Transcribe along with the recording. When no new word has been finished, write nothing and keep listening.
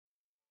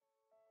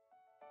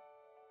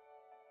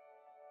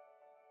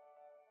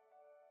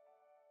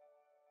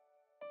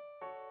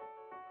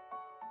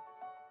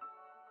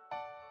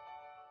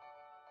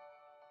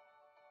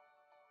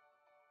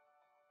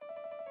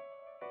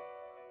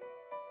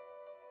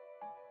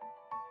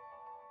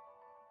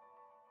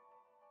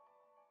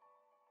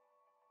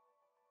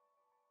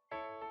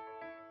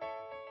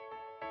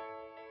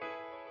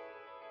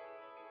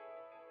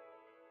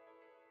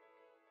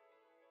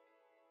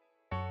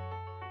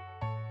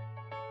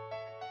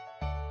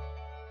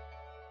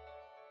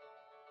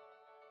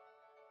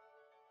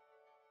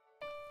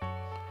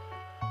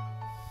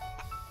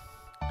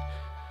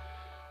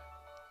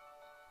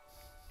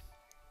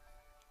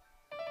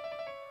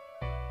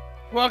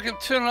Welcome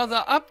to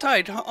another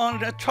update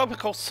on the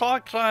tropical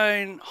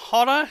cyclone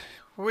Hola,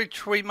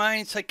 which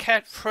remains a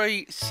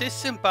cat-free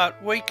system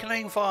but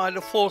weakening via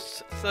the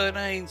Force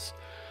 13's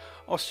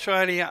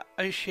Australia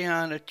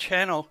Oceania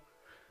channel.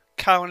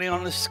 Currently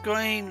on the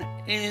screen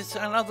is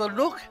another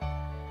look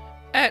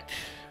at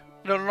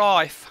the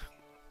life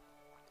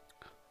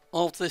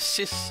of the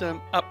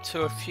system up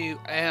to a few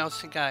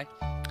hours ago.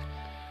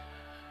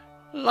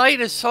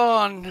 Latest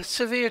on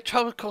severe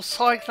tropical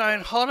cyclone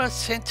Hola,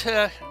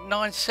 centre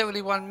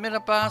 971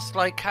 millibars,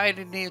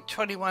 located near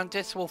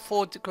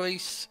 21.4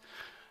 degrees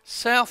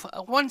south,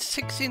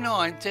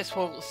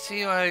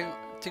 169.0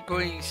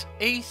 degrees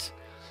east.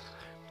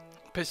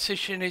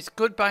 Position is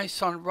good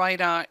based on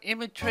radar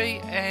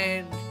imagery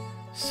and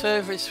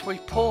service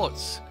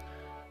reports.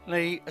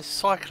 The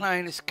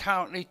cyclone is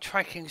currently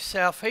tracking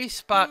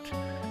southeast, but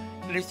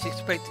it is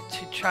expected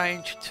to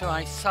change to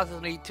a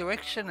southerly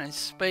direction and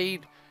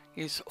speed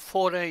is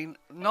 14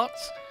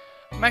 knots.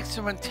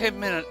 Maximum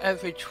 10-minute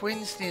average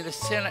winds near the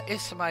centre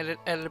estimated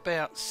at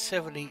about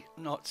 70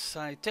 knots,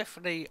 so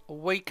definitely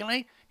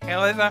weakening.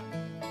 However,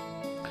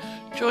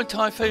 Joint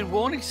Typhoon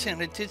Warning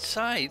Centre did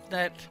say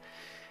that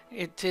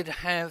it did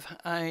have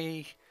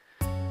a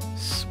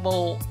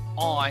small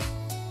eye.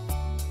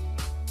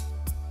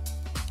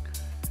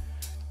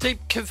 Deep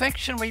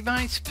convection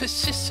remains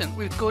persistent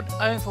with good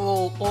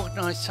overall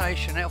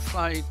organisation.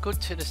 Outflow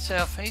good to the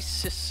southeast,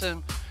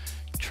 system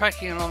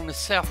tracking along the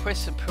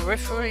southwestern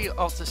periphery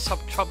of the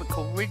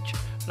subtropical ridge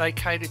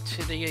located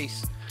to the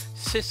east.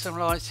 System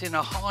lies in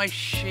a high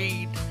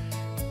sheared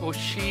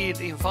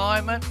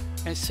environment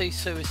and sea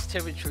surface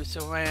temperatures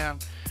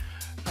around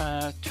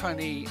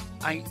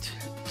 28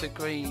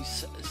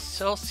 degrees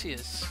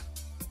Celsius.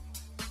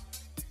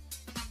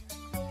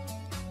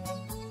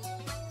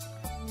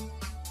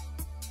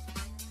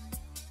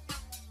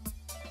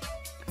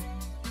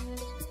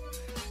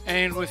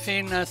 And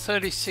within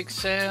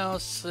 36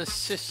 hours, the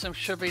system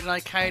should be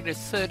located at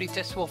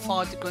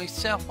 30.5 degrees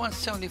south,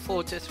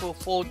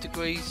 174.4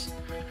 degrees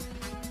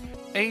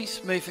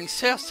east, moving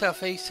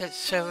south-southeast at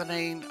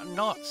 17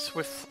 knots,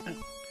 with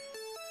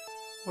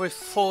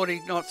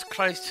 40 knots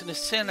close to the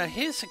centre.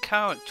 Here's the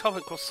current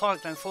tropical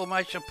cyclone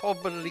formation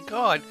probability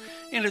guide.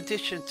 In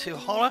addition to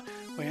Hola,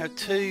 we have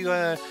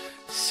two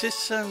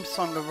systems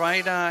on the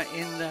radar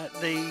in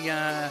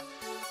the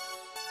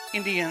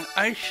Indian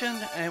Ocean,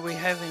 and we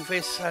have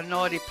Invest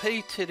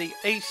 90p to the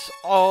east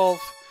of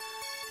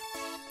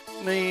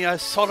the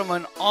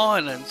Solomon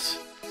Islands.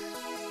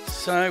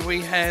 So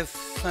we have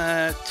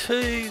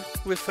two,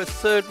 with a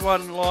third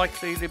one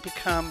likely to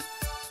become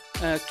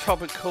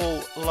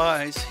tropical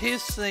lows.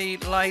 Here's the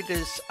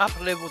latest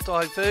upper level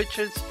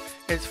divergence.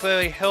 It's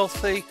very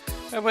healthy,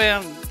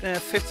 around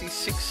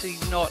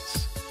 50-60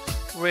 knots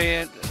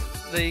where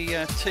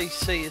the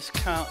TC is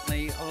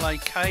currently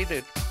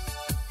located.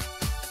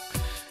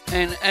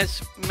 And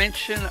as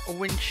mentioned,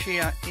 wind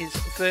shear is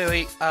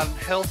very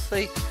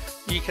unhealthy.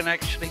 You can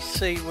actually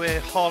see where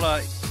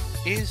Hola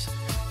is,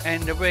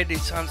 and the red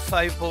is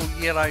unfavourable,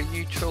 yellow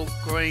neutral,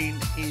 green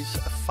is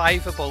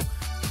favourable.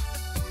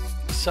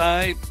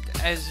 So,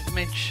 as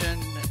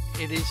mentioned,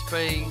 it is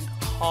being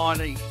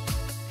highly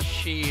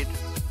sheared.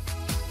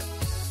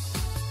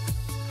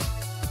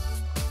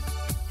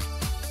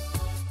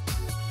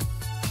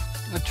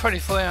 The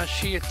 24-hour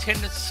shear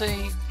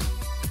tendency.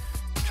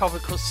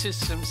 Tropical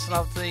systems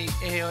love the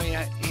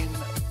area in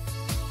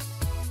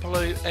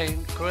blue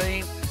and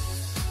green.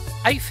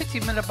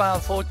 850 millibar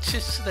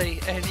vorticity,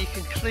 and you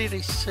can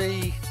clearly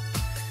see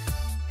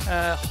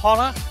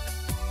Hola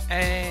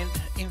and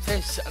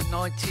Invest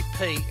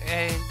 90p,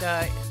 and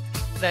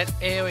that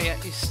area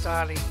is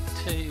starting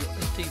to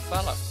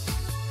develop.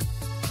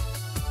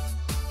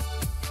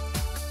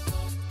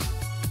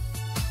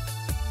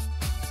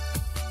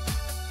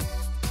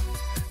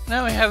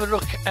 Now we have a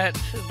look at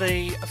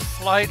the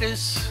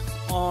floaters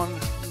on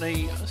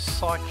the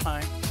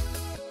cyclone.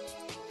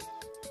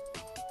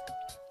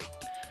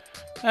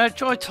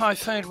 Joint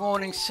Typhoon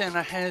Warning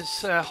Centre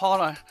has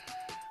Hola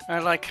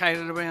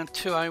located around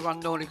 201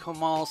 nautical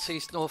miles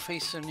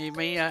east-northeast of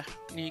Noumea,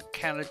 New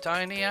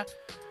Caledonia,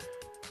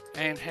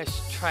 and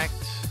has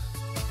tracked,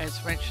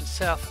 as mentioned,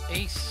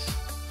 southeast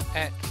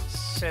at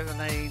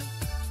 17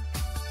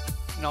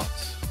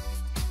 knots.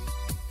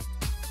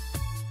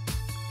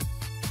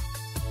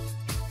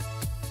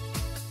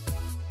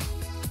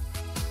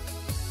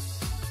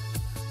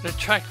 The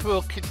track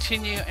will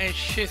continue and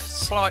shift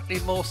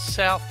slightly more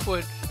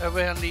southward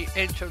around the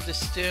edge of the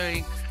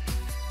steering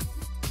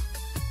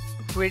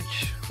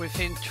ridge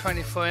within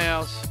 24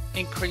 hours.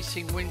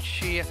 Increasing wind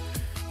shear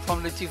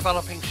from the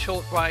developing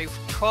shortwave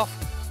trough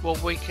will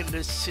weaken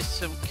the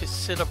system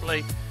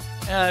considerably.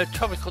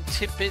 Tropical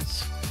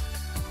tidbits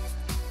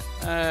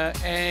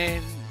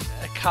and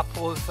a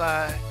couple of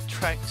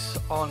tracks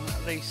on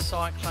the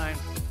cyclone.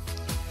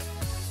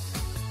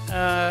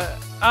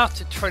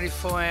 After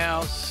 24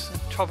 hours,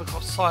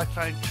 tropical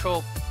cyclone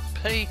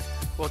 12P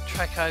will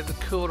track over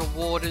cooler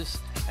waters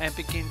and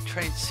begin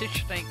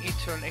transitioning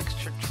into an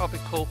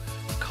extratropical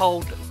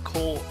cold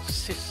core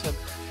system.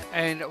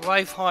 and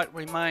wave height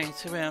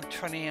remains around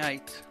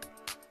 28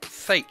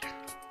 feet.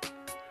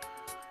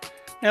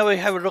 Now we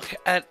have a look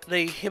at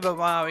the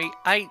Himawari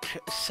 8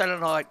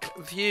 satellite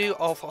view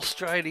of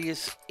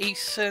Australia's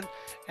eastern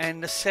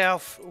and the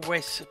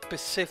southwest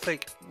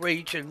Pacific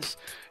regions.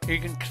 You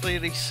can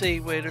clearly see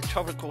where the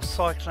tropical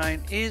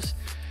cyclone is.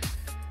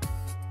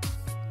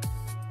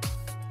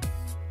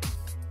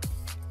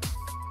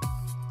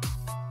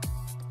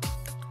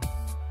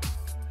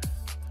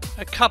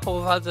 A couple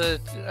of other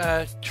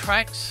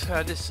tracks.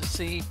 This is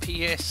the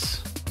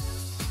EPS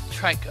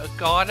track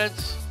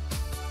guidance.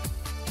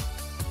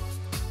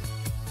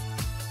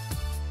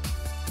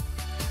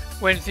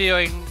 When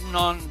viewing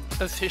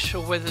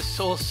non-official weather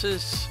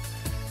sources,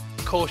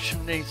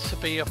 caution needs to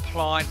be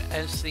applied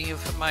as the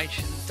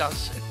information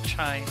does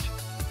change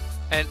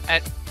and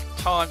at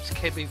times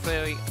can be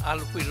very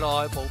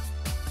unreliable.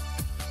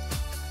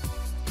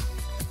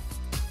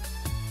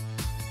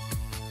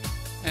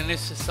 And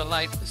this is the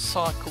late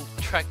cycle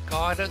track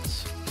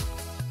guidance,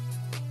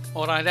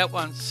 although that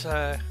one's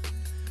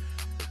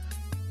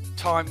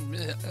time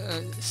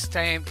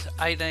stamped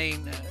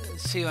 1800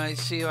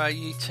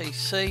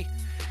 UTC.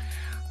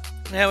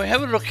 Now we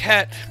have a look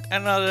at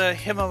another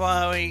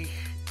Himawari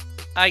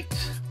 8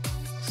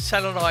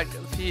 satellite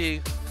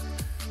view.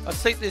 I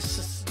think this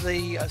is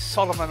the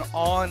Solomon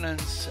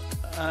Islands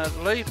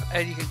loop,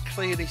 and you can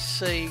clearly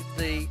see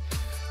the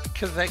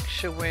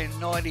convection where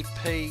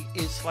 90p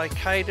is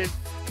located.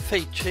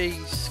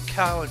 Fiji's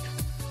current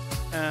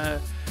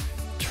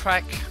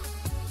track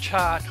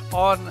chart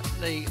on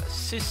the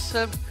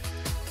system,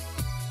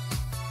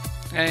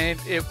 and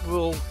it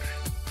will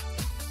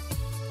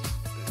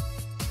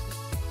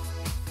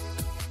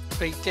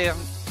be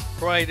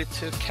downgraded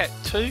to Cat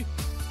 2.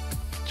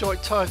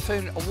 Joint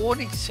Typhoon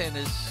Warning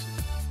Centre's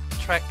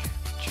track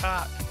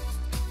chart.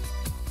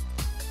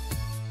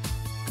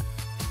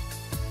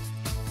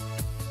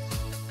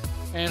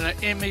 And an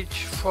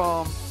image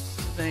from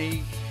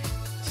the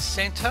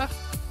centre.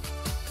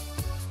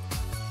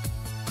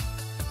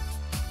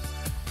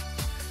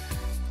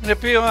 The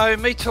Bureau of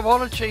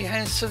Meteorology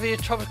has severe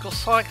tropical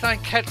cyclone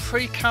Cat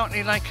 3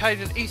 currently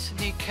located in eastern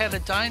New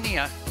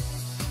Caledonia,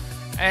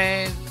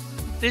 and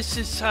this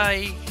is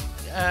a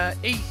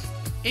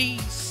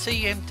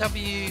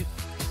ECMW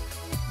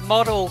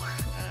model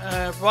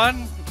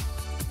run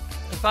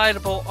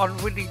available on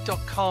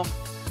windy.com.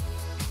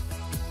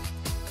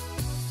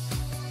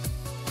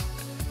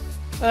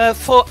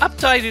 For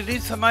updated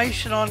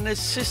information on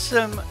this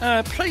system,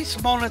 please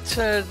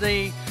monitor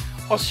the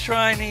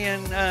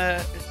Australian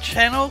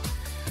channel.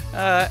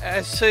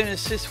 As soon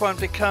as this one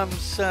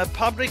becomes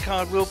public,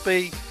 I will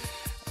be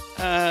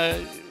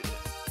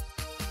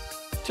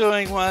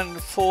doing one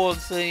for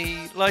the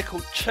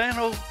local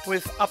channel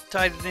with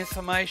updated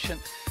information.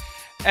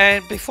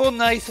 And before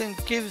Nathan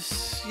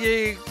gives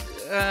you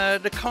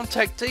the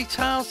contact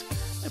details,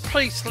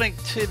 please link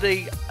to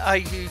the AU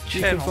channel.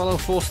 You can follow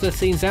Force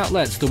 13's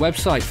outlets, the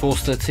website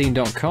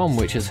force13.com,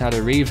 which has had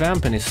a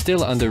revamp and is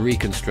still under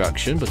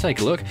reconstruction, but take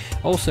a look.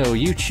 Also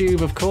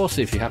YouTube, of course,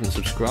 if you haven't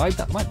subscribed,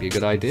 that might be a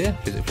good idea.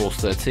 Visit Force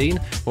 13.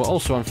 We're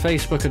also on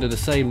Facebook under the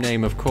same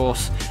name, of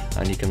course,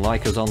 and you can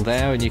like us on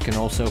there, and you can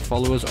also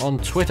follow us on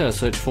Twitter.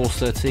 Search Force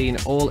 13,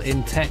 all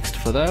in text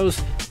for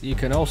those. You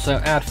can also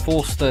add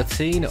Force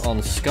 13 on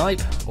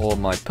Skype or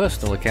my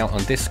personal account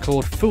on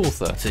Discord,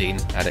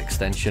 Fool13, at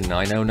extension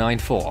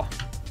 9094.